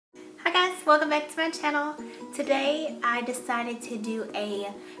Hi guys, welcome back to my channel. Today I decided to do a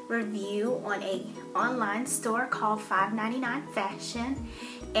review on a online store called $5.99 Fashion,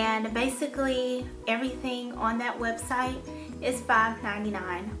 and basically everything on that website is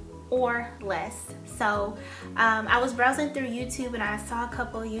 $5.99 or less. So I was browsing through YouTube and I saw a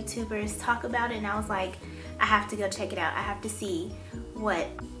couple of YouTubers talk about it, and I was like, I have to go check it out. I have to see what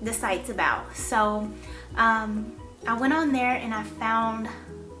the site's about. So I went on there and I found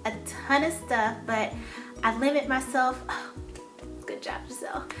a ton of stuff, but I limit myself, good job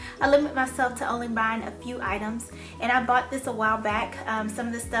Giselle, I limit myself to only buying a few items. And I bought this a while back. Some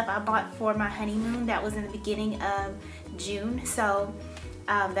of the stuff I bought for my honeymoon. That was in the beginning of June, so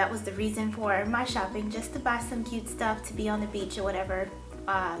that was the reason for my shopping, just to buy some cute stuff to be on the beach or whatever,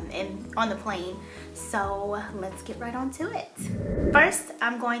 and on the plane. So let's get right on to it. First,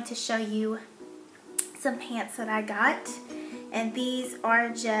 I'm going to show you some pants that I got, and these are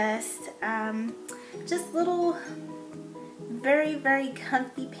just little very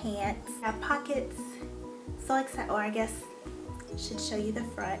comfy pants. Have pockets, so excited. Or I guess I should show you the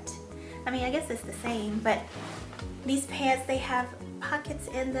front. I mean, I guess it's the same, but these pants, they have pockets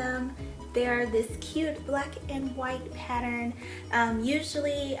in them. They're this cute black and white pattern.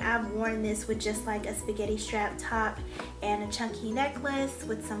 Usually I've worn this with just like a spaghetti strap top and a chunky necklace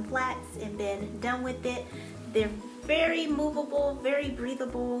with some flats and been done with it. They're very movable, very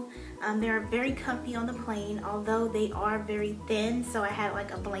breathable. They're very comfy on the plane, although they are very thin, so I had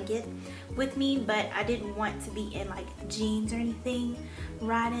like a blanket with me, but I didn't want to be in like jeans or anything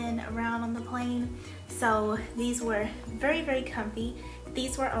riding around on the plane. So these were very comfy.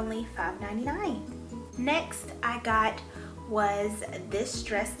 These were only $5.99. Next I got was this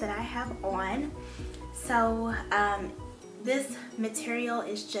dress that I have on. So this material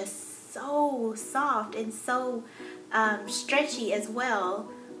is just so soft and so stretchy as well.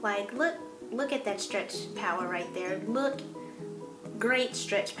 Like look at that stretch power right there. Look, great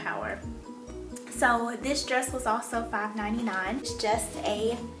stretch power. So this dress was also $5.99. It's just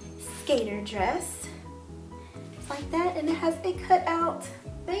a skater dress. Like that, and it has a cutout.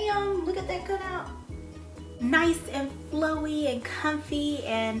 Bam, look at that cutout. Nice and flowy and comfy,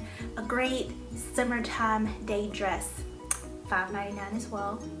 and a great summertime day dress. $5.99 as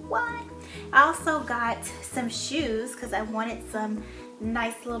well. What? I also got some shoes because I wanted some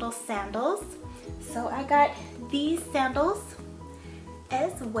nice little sandals. So I got these sandals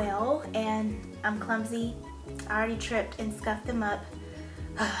as well, and I'm clumsy. I already tripped and scuffed them up.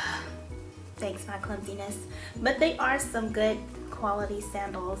 Thanks, my clumsiness. But they are some good quality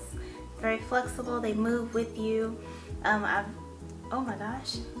sandals. Very flexible, they move with you. Oh my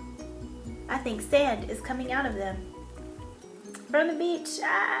gosh, I think sand is coming out of them. From the beach,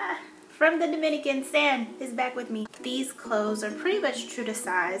 from the Dominican, sand is back with me. These clothes are pretty much true to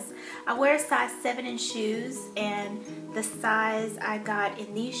size. I wear a size 7 in shoes, and the size I got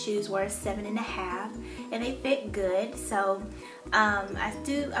in these shoes were 7.5, and they fit good. So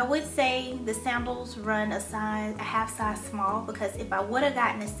I would say the sandals run a half size small, because if I would have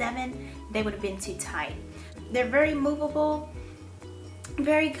gotten a 7, they would have been too tight. They're very movable,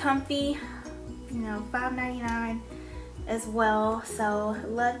 very comfy, you know, $5.99 as well. So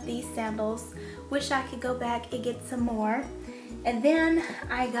love these sandals. Wish I could go back and get some more. And then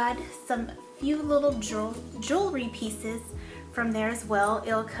I got some few little jewelry pieces from there as well.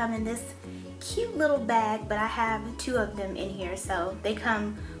 It'll come in this cute little bag, but I have 2 of them in here, so they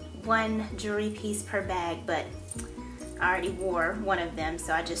come 1 jewelry piece per bag, but I already wore one of them,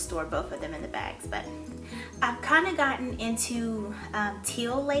 so I just store both of them in the bags. But I've kind of gotten into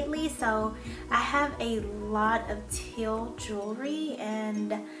teal lately, so I have a lot of teal jewelry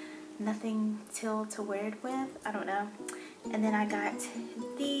and nothing teal to wear it with. I don't know. And then I got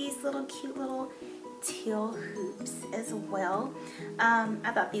these little cute little teal hoops as well.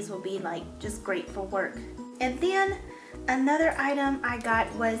 I thought these would be like just great for work. And then another item I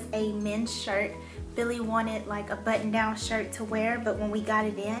got was a men's shirt. Billy wanted like a button-down shirt to wear, but when we got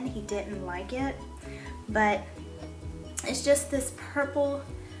it in, he didn't like it. But it's just this purple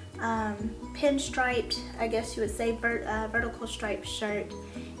pinstriped, I guess you would say, vertical striped shirt.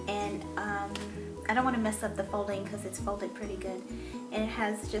 And I don't want to mess up the folding because it's folded pretty good. And it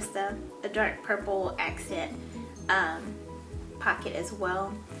has just a dark purple accent pocket as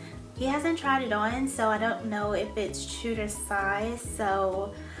well. He hasn't tried it on, so I don't know if it's true to size,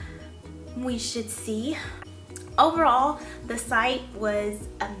 so we should see. overall, the site was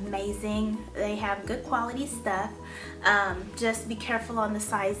amazing. They have good quality stuff. Just be careful on the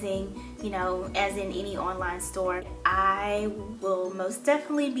sizing, you know, as in any online store. I will most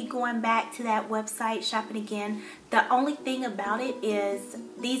definitely be going back to that website, shopping again. The only thing about it is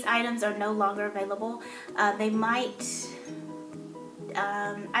these items are no longer available. They might,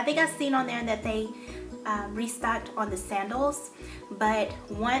 I think I've seen on there that they restocked on the sandals, but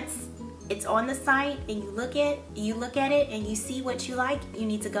once it's on the site and you look at it and you see what you like, you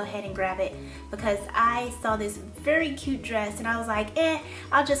need to go ahead and grab it, because I saw this very cute dress and I was like,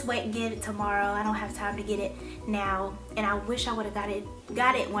 I'll just wait and get it tomorrow. I don't have time to get it now. And I wish I would have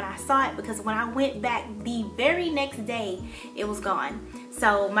got it when I saw it, because when I went back the very next day, it was gone.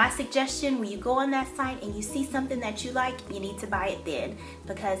 So my suggestion, when you go on that site and you see something that you like, you need to buy it then,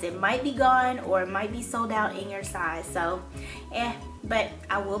 because it might be gone or it might be sold out in your size. So but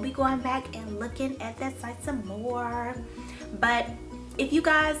I will be going back and looking at that site some more. But if you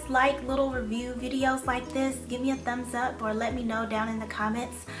guys like little review videos like this, give me a thumbs up or let me know down in the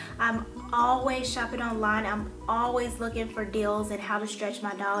comments. I'm always shopping online. I'm always looking for deals and how to stretch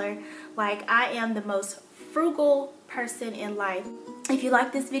my dollar. Like, I am the most frugal person in life. If you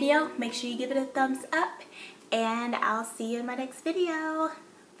like this video, make sure you give it a thumbs up, and I'll see you in my next video.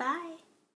 Bye.